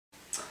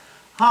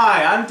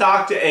Hi, I'm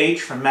Dr.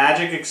 H from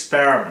Magic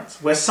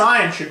Experiments, where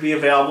science should be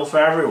available for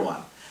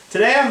everyone.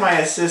 Today I have my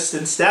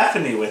assistant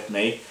Stephanie with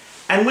me,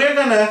 and we're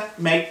going to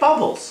make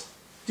bubbles.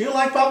 Do you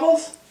like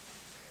bubbles?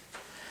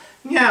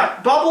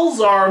 Yeah, bubbles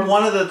are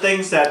one of the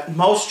things that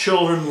most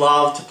children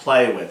love to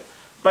play with.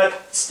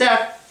 But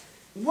Steph,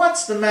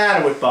 what's the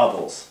matter with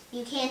bubbles?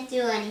 You can't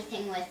do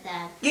anything with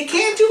them. You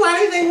can't do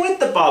anything with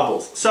the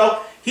bubbles.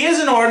 So here's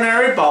an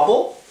ordinary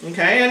bubble,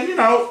 okay, and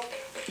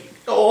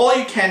all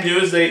you can do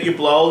is that you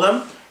blow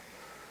them,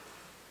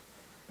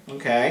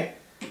 okay,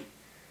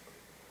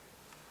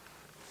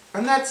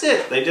 and that's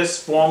it. They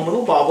just form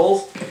little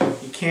bubbles.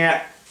 You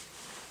can't,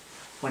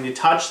 when you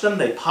touch them,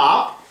 they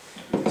pop.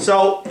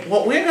 So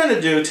what we're going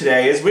to do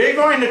today is we're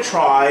going to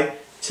try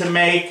to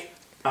make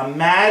a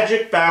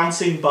magic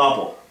bouncing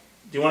bubble.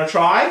 Do you want to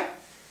try?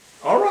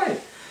 All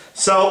right.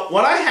 So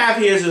what I have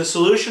here is a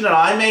solution that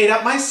I made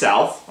up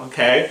myself,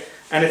 okay,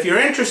 and if you're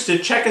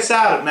interested, check us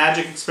out at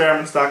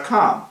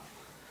MAGICEXPERIMENTS.com.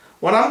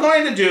 What I'm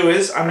going to do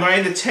is I'm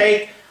going to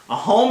take a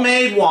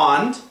homemade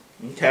wand,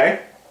 okay,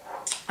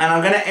 and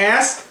I'm going to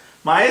ask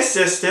my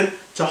assistant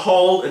to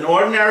hold an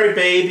ordinary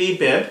baby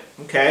bib,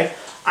 okay.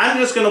 I'm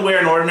just going to wear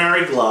an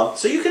ordinary glove,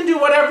 so you can do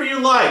whatever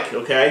you like,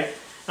 okay.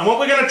 And what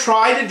we're going to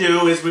try to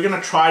do is we're going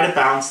to try to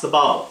bounce the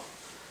bubble.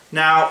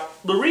 Now,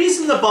 the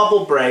reason the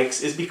bubble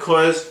breaks is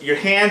because your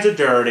hands are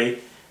dirty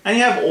and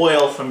you have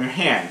oil from your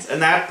hands,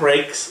 and that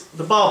breaks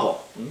the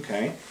bubble,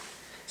 okay.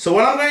 So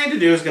what I'm going to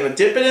do is going to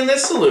dip it in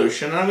this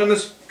solution, and I'm going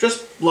to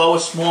just blow a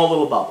small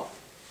little bubble.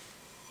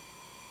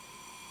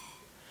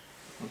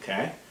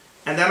 Okay,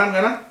 and then I'm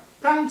going to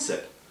bounce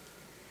it.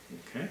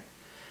 Okay,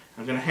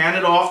 I'm going to hand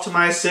it off to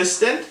my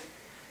assistant,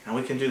 and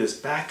we can do this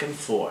back and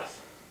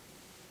forth.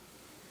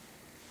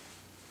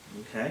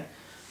 Okay,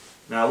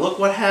 now look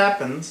what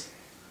happens,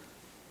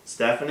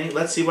 Stephanie.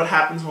 Let's see what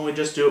happens when we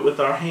just do it with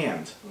our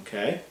hand.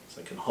 Okay,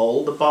 so I can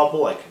hold the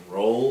bubble, I can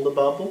roll the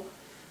bubble.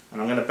 And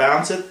I'm going to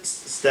bounce it,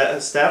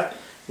 Steph.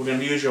 We're going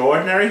to use your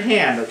ordinary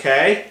hand,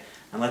 okay?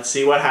 And let's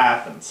see what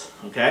happens,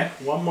 okay?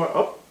 One more.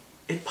 Oh,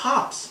 it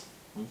pops,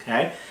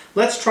 okay?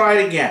 Let's try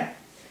it again,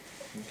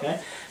 okay?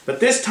 But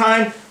this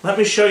time, let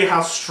me show you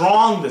how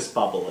strong this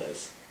bubble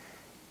is,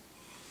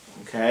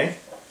 okay?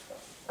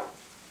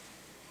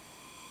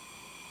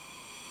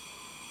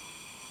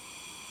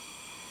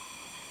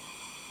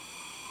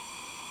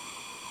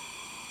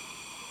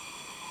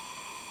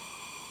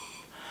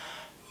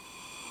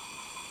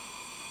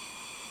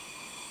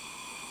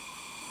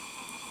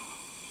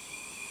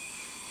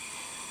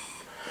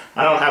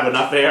 I don't have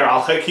enough air,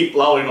 I'll keep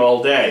blowing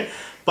all day.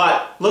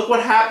 But look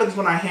what happens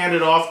when I hand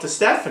it off to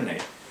Stephanie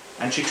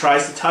and she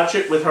tries to touch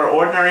it with her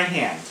ordinary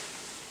hand.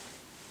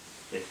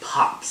 It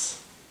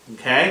pops,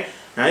 okay?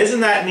 Now isn't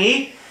that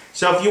neat?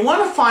 So if you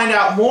want to find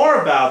out more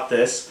about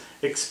this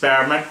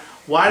experiment,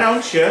 why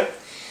don't you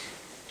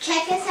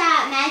check us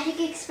out at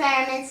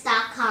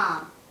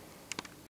MAGICEXPERIMENTS.com.